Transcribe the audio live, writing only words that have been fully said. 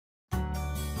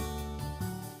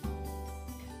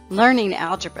Learning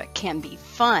algebra can be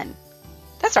fun.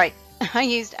 That's right, I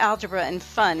used algebra and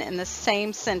fun in the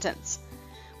same sentence.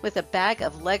 With a bag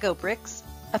of Lego bricks,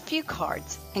 a few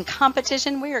cards, and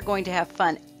competition, we are going to have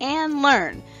fun and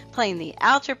learn playing the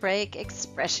algebraic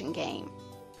expression game.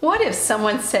 What if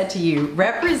someone said to you,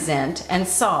 represent and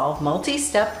solve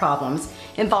multi-step problems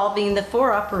involving the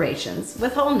 4 operations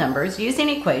with whole numbers using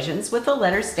equations with the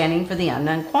letters standing for the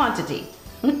unknown quantity?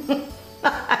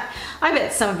 I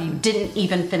bet some of you didn't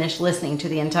even finish listening to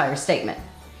the entire statement.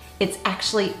 It's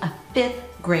actually a 5th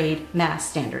grade math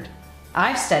standard.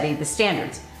 I've studied the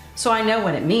standards, so I know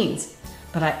what it means,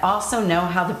 but I also know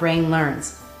how the brain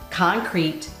learns.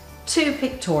 Concrete to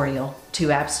pictorial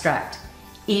to abstract,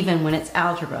 even when it's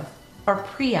algebra or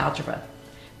pre-algebra.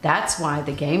 That's why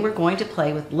the game we're going to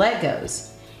play with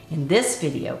Legos in this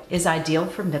video is ideal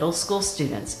for middle school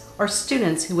students or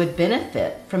students who would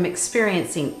benefit from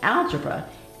experiencing algebra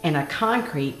in a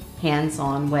concrete,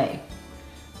 hands-on way.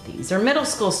 These are middle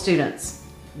school students.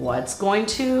 What's going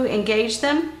to engage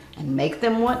them and make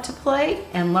them want to play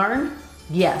and learn?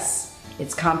 Yes,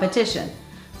 it's competition.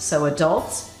 So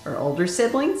adults or older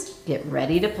siblings, get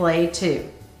ready to play too.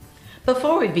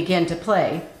 Before we begin to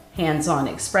play hands-on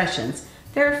expressions,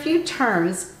 there are a few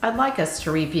terms I'd like us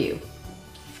to review.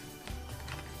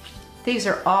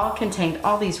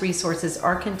 All these resources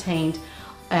are contained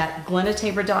at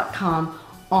glennatabor.com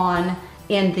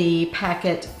in the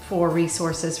packet for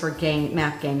resources for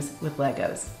math games with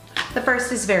Legos. The first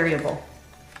is variable.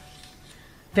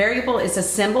 Variable is a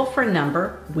symbol for a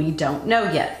number we don't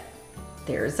know yet.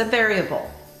 There's a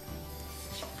variable.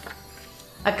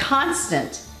 A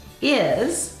constant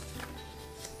is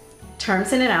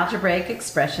terms in an algebraic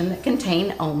expression that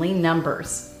contain only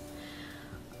numbers.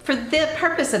 For the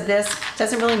purpose of this, it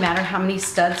doesn't really matter how many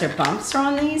studs or bumps are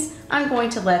on these. I'm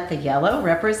going to let the yellow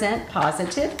represent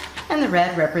positive and the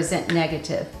red represent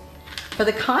negative. For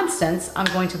the constants, I'm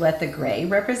going to let the gray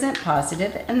represent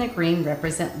positive and the green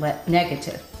represent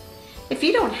negative. If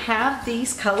you don't have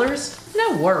these colors,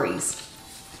 no worries.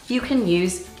 You can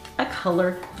use a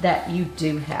color that you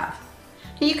do have.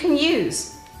 You can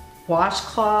use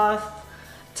washcloth,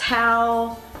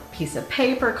 towel, piece of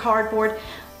paper, cardboard.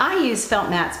 I use felt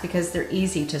mats because they're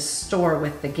easy to store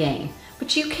with the game,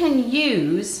 but you can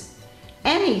use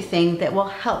anything that will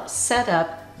help set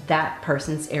up that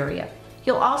person's area.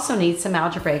 You'll also need some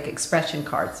algebraic expression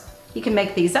cards. You can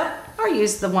make these up or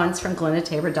use the ones from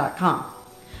glennatabor.com.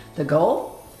 The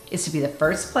goal is to be the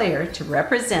first player to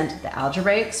represent the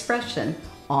algebraic expression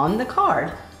on the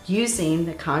card using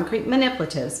the concrete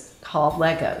manipulatives called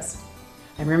Legos.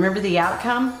 And remember the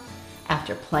outcome?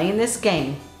 After playing this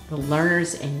game, the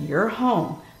learners in your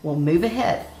home will move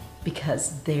ahead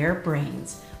because their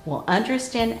brains will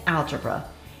understand algebra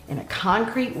in a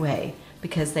concrete way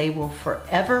because they will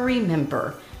forever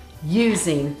remember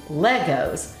using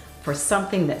Legos for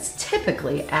something that's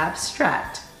typically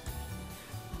abstract.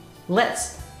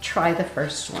 Let's try the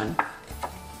first one.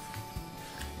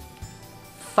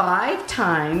 5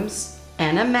 times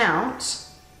an amount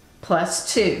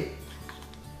plus 2.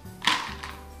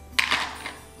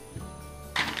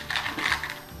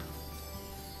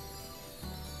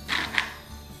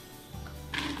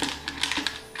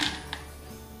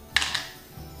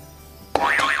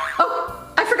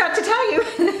 Oh, I forgot to tell you.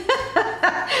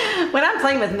 When I'm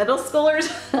playing with middle schoolers,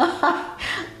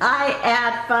 I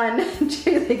add fun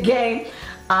to the game.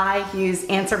 I use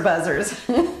answer buzzers.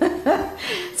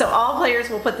 So all players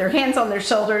will put their hands on their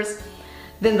shoulders,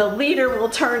 then the leader will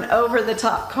turn over the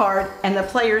top card and the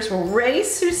players will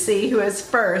race to see who is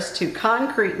first to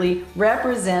concretely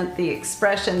represent the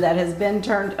expression that has been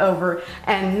turned over,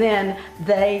 and then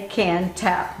they can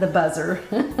tap the buzzer.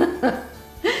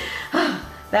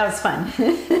 That was fun.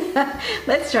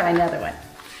 Let's try another one.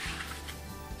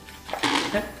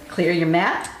 Clear your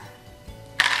mat.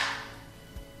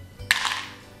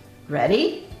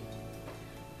 Ready?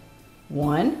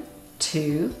 1,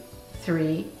 2,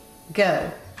 3,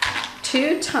 go.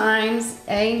 2 times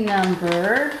a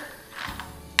number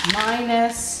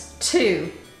minus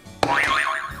 2.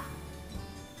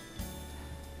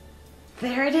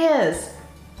 There it is.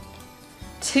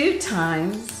 2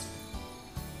 times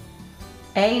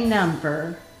a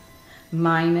number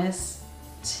minus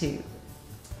 2.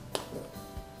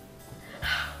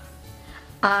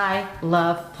 I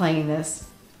love playing this.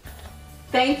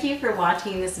 Thank you for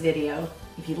watching this video.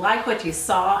 If you like what you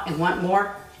saw and want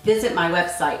more, visit my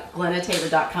website,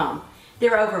 glennatabor.com.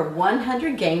 There are over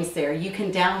 100 games there you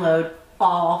can download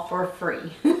all for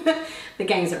free. The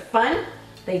games are fun.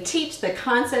 They teach the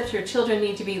concepts your children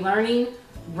need to be learning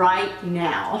right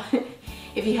now.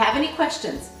 If you have any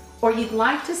questions or you'd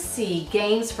like to see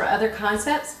games for other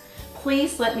concepts,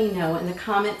 please let me know in the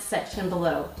comments section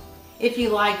below. If you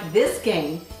like this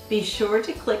game, be sure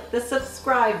to click the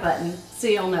subscribe button so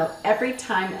you'll know every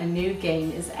time a new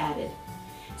game is added.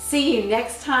 See you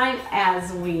next time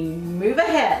as we move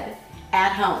ahead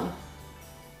at home.